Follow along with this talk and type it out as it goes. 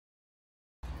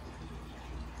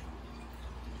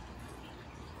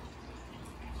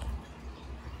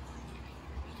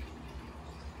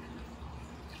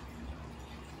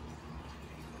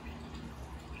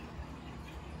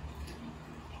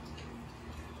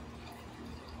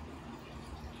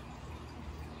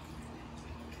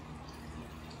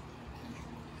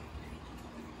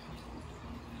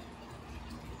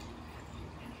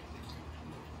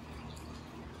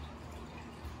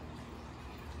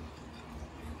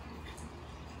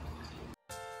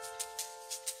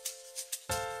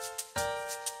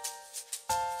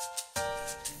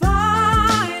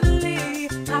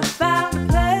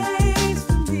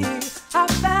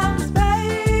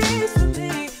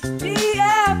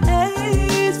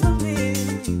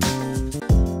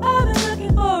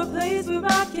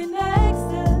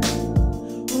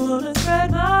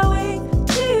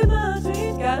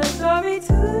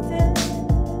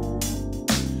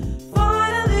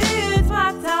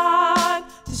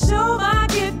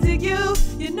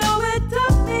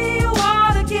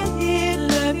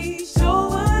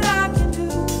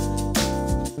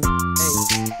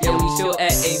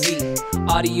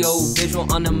Audio, visual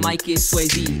on the mic is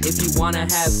Swayze. If you wanna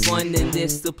have fun, then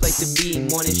this the place to be.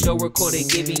 Morning show recorded,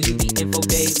 giving you the info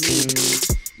daily.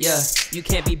 Yeah, you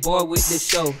can't be bored with this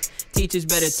show. Teachers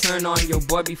better turn on your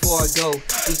board before I go.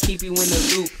 We keep you in the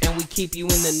loop and we keep you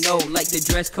in the know. Like the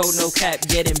dress code, no cap,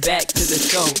 getting back to the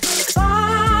show.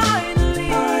 Finally,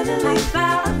 I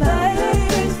found a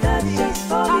place that just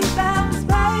for me. I found a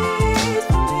space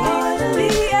for me.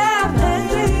 Finally, yeah,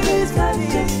 place that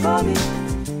just for me.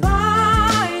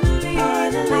 Finally,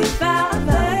 I found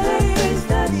a place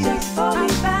that just for me. I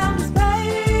found a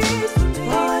space for me.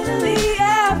 Finally,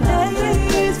 yeah,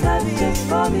 place that just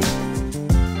for me.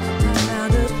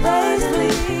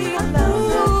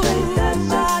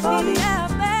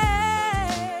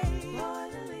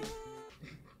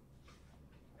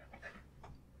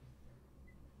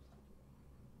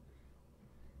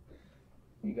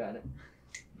 You got it.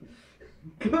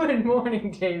 Good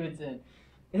morning, Davidson.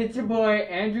 It's your boy,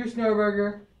 Andrew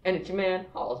Snowberger. And it's your man,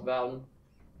 Hollis Bowden.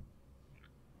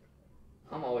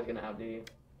 I'm always gonna outdo you.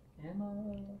 Emma.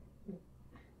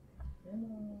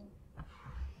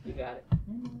 You got it.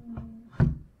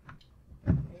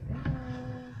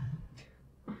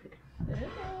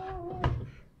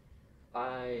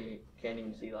 I can't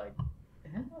even see, like...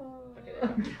 Okay,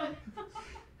 there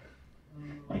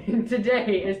you go.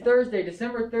 Today is Thursday,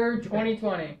 December 3rd,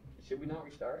 2020. Should we not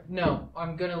restart? No,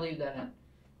 I'm gonna leave that in.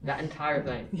 That entire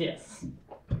thing? Yes.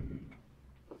 Oh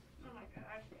my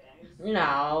gosh, guys.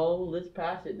 Now, let's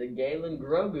pass it to Galen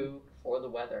Grogu for the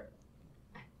weather.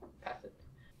 Pass it.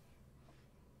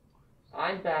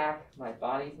 I'm back. My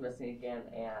body's missing again,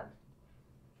 and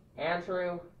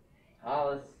Andrew,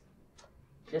 Hollis,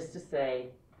 just to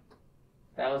say,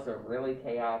 that was a really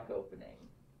chaotic opening.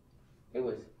 It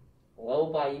was low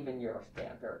by even your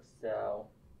standards, so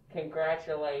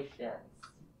congratulations.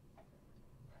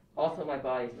 Also, my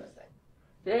body's missing.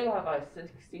 Today we'll have a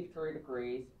 63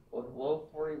 degrees with a low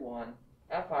 41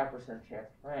 and 5% chance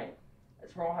of rain.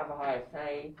 Tomorrow we'll have a high of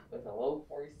 10 with a low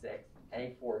 46 and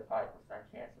a 45%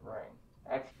 chance of rain.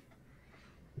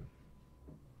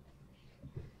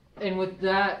 And with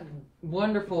that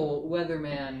wonderful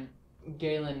weatherman,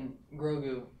 Galen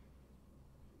Grogu,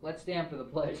 let's stand for the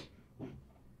pledge.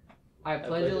 I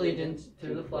pledge allegiance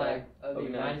to the flag of the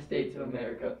United States of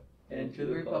America and to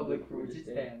the republic for which it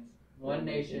stands, one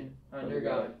nation, under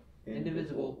God,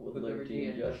 indivisible, with liberty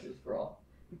and justice for all.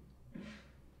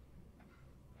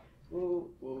 Woo,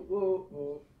 woo, woo,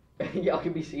 woo. Y'all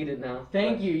can be seated now.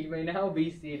 Thank you. You may now be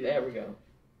seated. There we go.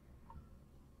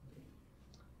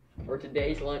 For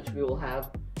today's lunch, we will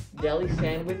have deli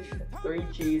sandwich, 3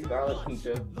 cheese garlic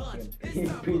pizza,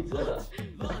 pizza,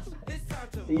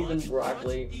 seasoned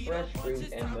broccoli, fresh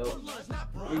fruit, and milk.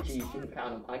 3 cheese, you can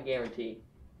count them, I guarantee.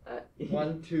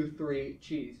 1, 2, 3,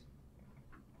 cheese.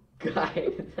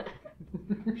 Guys.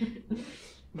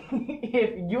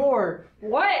 If you're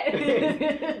what?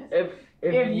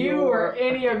 If you or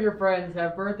any of your friends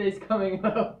have birthdays coming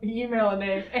up, email a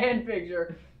name and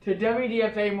picture to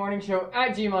WDFA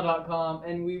morningshow@gmail.com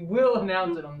and we will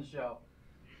announce it on the show.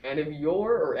 And if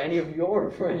your or any of your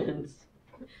friends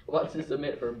wants to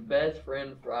submit for Best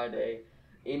Friend Friday,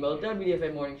 email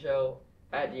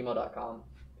WDFAmorningshow@gmail.com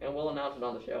and we'll announce it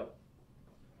on the show.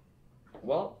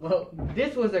 Well,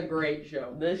 this was a great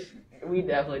show. We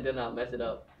definitely did not mess it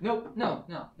up. Nope, no.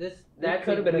 That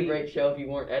could have been a great show if you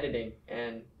weren't editing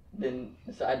and then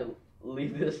decide to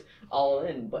leave this all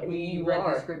in. But we read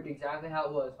the script exactly how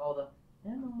it was. All the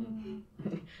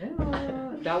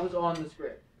that was on the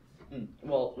script.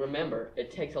 Well, remember,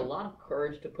 it takes a lot of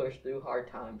courage to push through hard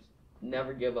times.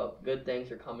 Never give up. Good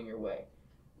things are coming your way,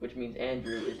 which means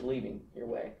Andrew is leaving your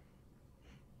way.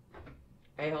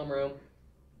 Hey, homeroom.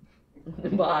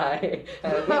 Bye. We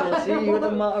will see you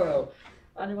tomorrow.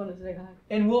 I just want to say hi.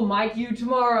 And we'll mic you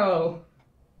tomorrow.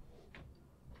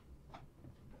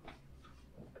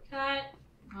 Cut.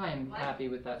 I am happy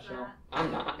with that show.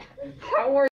 I'm not.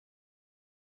 Don't worry.